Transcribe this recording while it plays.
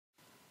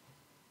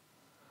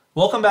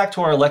Welcome back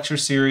to our lecture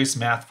series,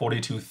 Math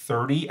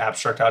 4230,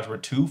 Abstract Algebra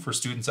 2 for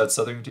students at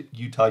Southern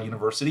Utah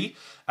University.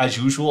 As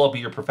usual, I'll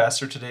be your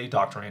professor today,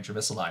 Dr. Andrew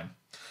Misseline.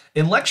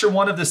 In lecture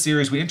 1 of this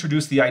series, we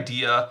introduced the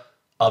idea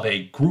of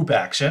a group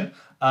action,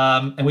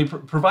 and we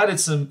provided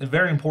some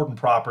very important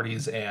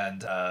properties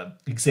and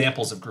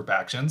examples of group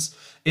actions.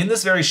 In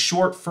this very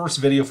short first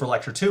video for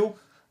lecture 2,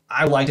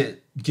 I would like to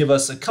give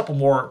us a couple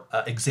more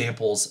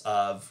examples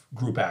of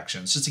group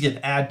actions, just to get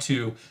add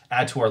to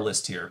our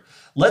list here.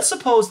 Let's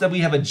suppose that we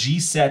have a G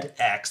set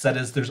X, that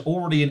is, there's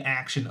already an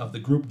action of the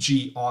group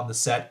G on the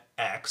set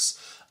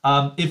X.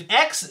 If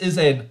X is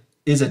a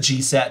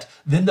G set,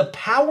 then the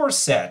power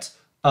set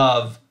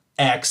of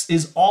X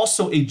is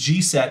also a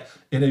G set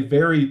in a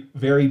very,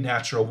 very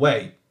natural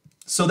way.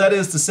 So that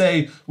is to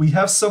say, we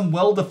have some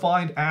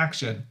well-defined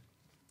action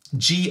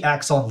G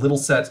acts on little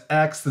set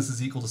X. This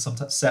is equal to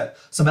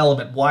some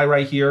element Y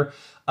right here.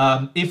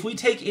 If we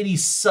take any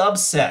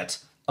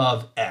subset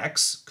of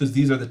X, because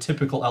these are the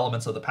typical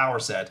elements of the power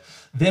set,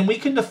 then we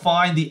can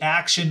define the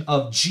action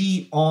of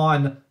G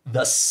on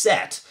the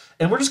set.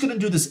 And we're just going to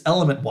do this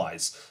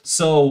element-wise.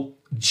 So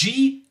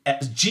G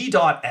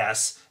dot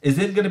S is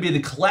then going to be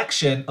the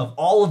collection of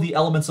all of the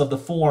elements of the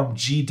form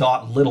G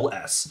dot little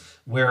s,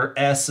 where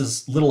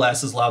little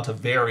s is allowed to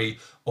vary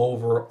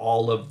over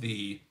all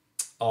the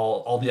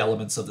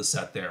elements of the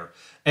set there.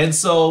 And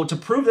so to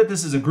prove that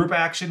this is a group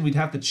action, we'd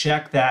have to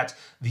check that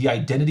the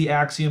identity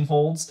axiom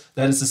holds.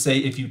 That is to say,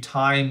 if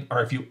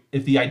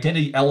the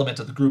identity element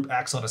of the group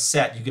acts on a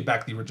set, you get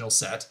back the original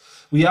set.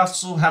 We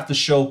also have to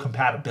show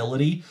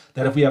compatibility,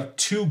 that if we have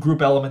two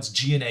group elements,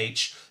 G and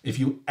H, if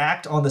you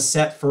act on the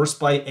set first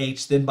by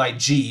H, then by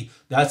G,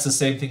 that's the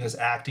same thing as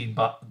acting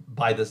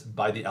by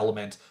the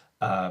element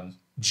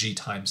G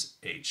times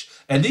H.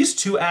 And these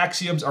two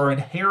axioms are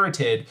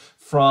inherited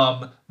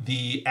from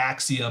the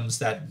axioms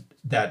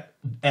that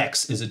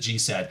X is a G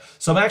set.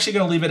 So I'm actually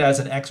going to leave it as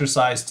an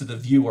exercise to the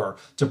viewer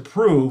to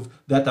prove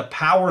that the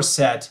power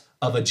set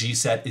of a G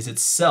set is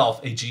itself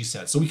a G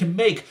set. So we can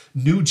make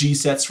new G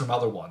sets from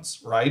other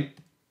ones, right?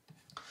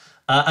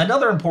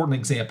 Another important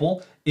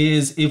example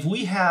is if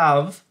we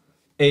have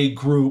a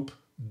group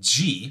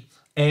G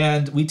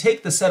and we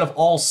take the set of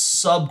all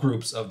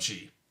subgroups of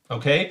G.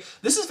 Okay,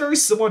 this is very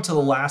similar to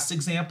the last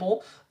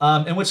example,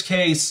 in which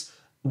case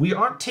we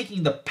aren't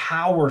taking the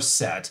power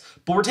set,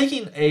 but we're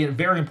taking a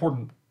very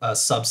important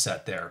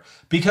subset there.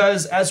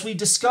 Because as we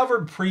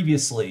discovered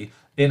previously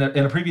in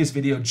a previous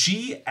video,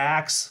 G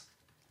acts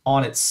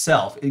on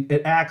itself.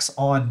 It acts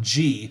on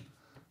G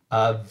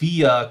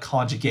via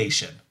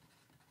conjugation.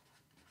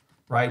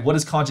 Right? What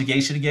is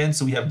conjugation again?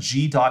 So we have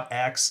G dot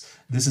X.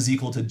 This is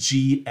equal to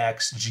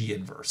GX G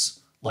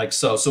inverse, like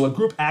so. So a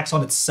group acts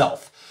on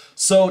itself.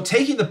 So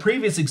taking the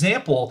previous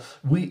example,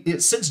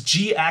 since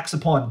G acts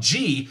upon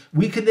G,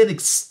 we can then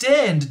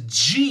extend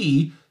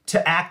G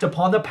to act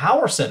upon the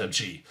power set of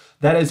G.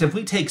 That is, if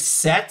we take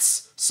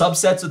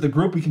subsets of the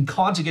group, we can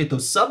conjugate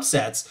those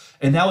subsets,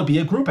 and that would be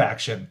a group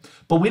action.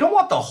 But we don't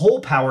want the whole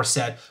power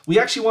set. We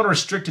actually want to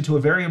restrict it to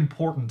a very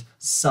important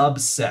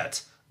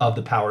subset of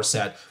the power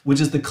set,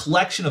 which is the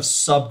collection of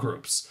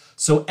subgroups.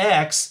 So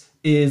X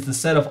is the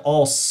set of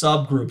all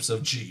subgroups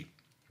of G.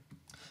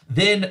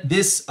 Then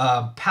this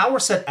power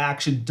set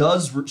action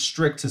does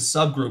restrict to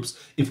subgroups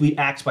if we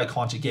act by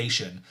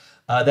conjugation.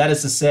 That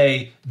is to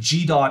say,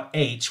 G dot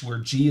H, where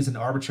G is an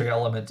arbitrary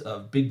element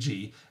of big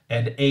G,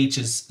 and H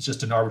is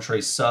just an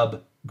arbitrary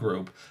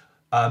subgroup.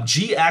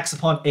 G acts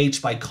upon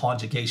H by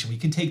conjugation. We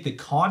can take the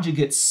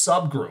conjugate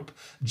subgroup,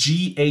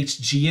 GH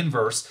G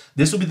inverse.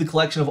 This will be the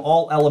collection of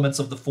all elements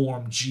of the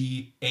form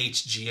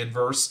GH G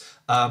inverse.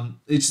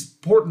 It's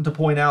important to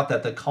point out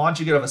that the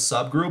conjugate of a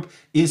subgroup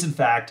is in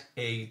fact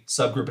a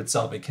subgroup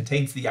itself. It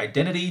contains the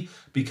identity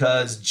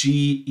because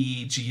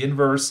GE G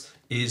inverse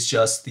is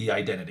just the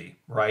identity,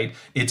 right?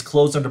 It's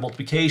closed under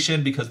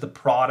multiplication because the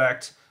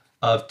product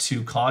of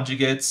two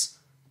conjugates.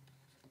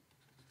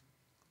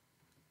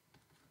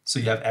 So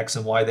you have X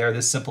and Y there.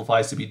 This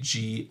simplifies to be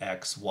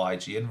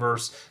GXY G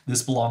inverse.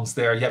 This belongs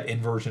there. You have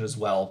inversion as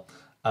well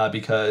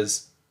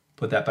because,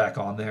 put that back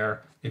on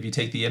there. If you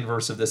take the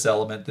inverse of this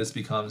element, this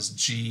becomes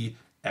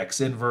GX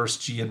inverse,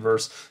 G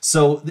inverse.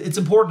 So it's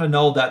important to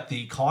know that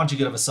the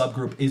conjugate of a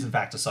subgroup is in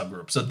fact a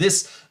subgroup. So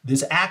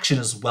this action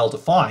is well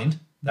defined.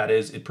 That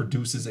is, it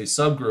produces a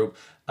subgroup.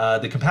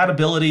 The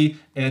compatibility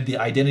and the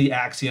identity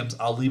axioms,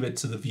 I'll leave it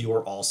to the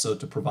viewer also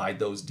to provide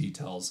those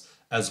details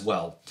as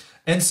well.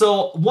 And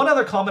so one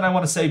other comment I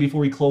want to say before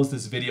we close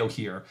this video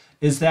here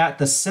is that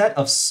the set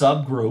of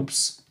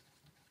subgroups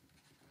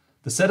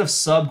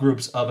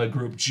of a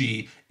group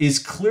G is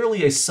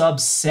clearly a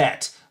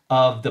subset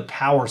of the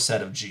power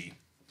set of G.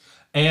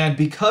 And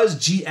because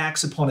G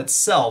acts upon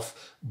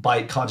itself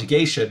by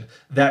conjugation,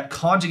 that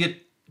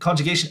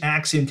conjugation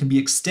axiom can be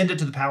extended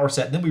to the power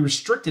set, and then we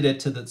restricted it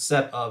to the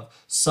set of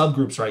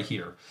subgroups right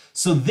here.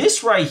 So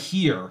this right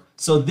here,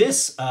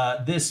 this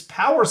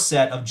power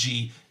set of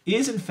G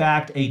is in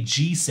fact a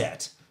G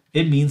set.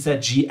 It means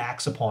that G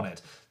acts upon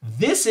it.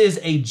 This is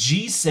a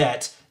G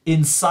set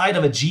inside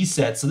of a G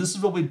set, so this is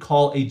what we'd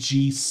call a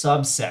G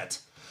subset.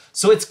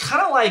 So it's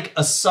kind of like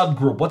a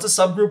subgroup. What's a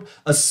subgroup?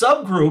 A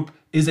subgroup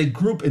is a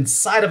group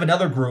inside of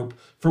another group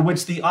for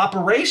which the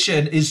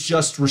operation is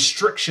just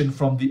restriction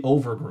from the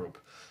overgroup.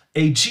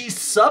 A G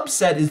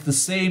subset is the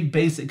same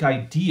basic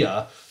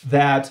idea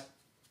that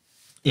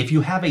if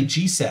you have a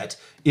G set,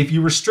 if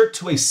you restrict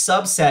to a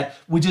subset,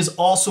 which is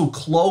also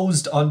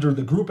closed under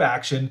the group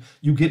action,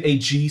 you get a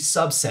G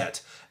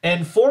subset.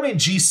 And forming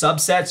G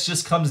subsets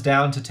just comes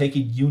down to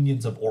taking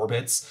unions of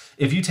orbits.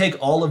 If you take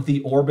all of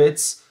the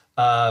orbits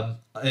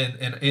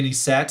in any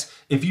set,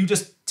 if you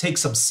just take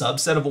some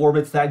subset of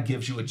orbits, that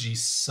gives you a G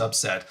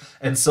subset.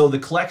 And so the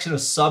collection of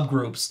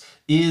subgroups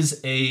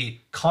is a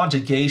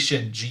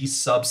conjugation G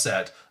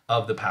subset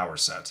of the power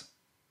set.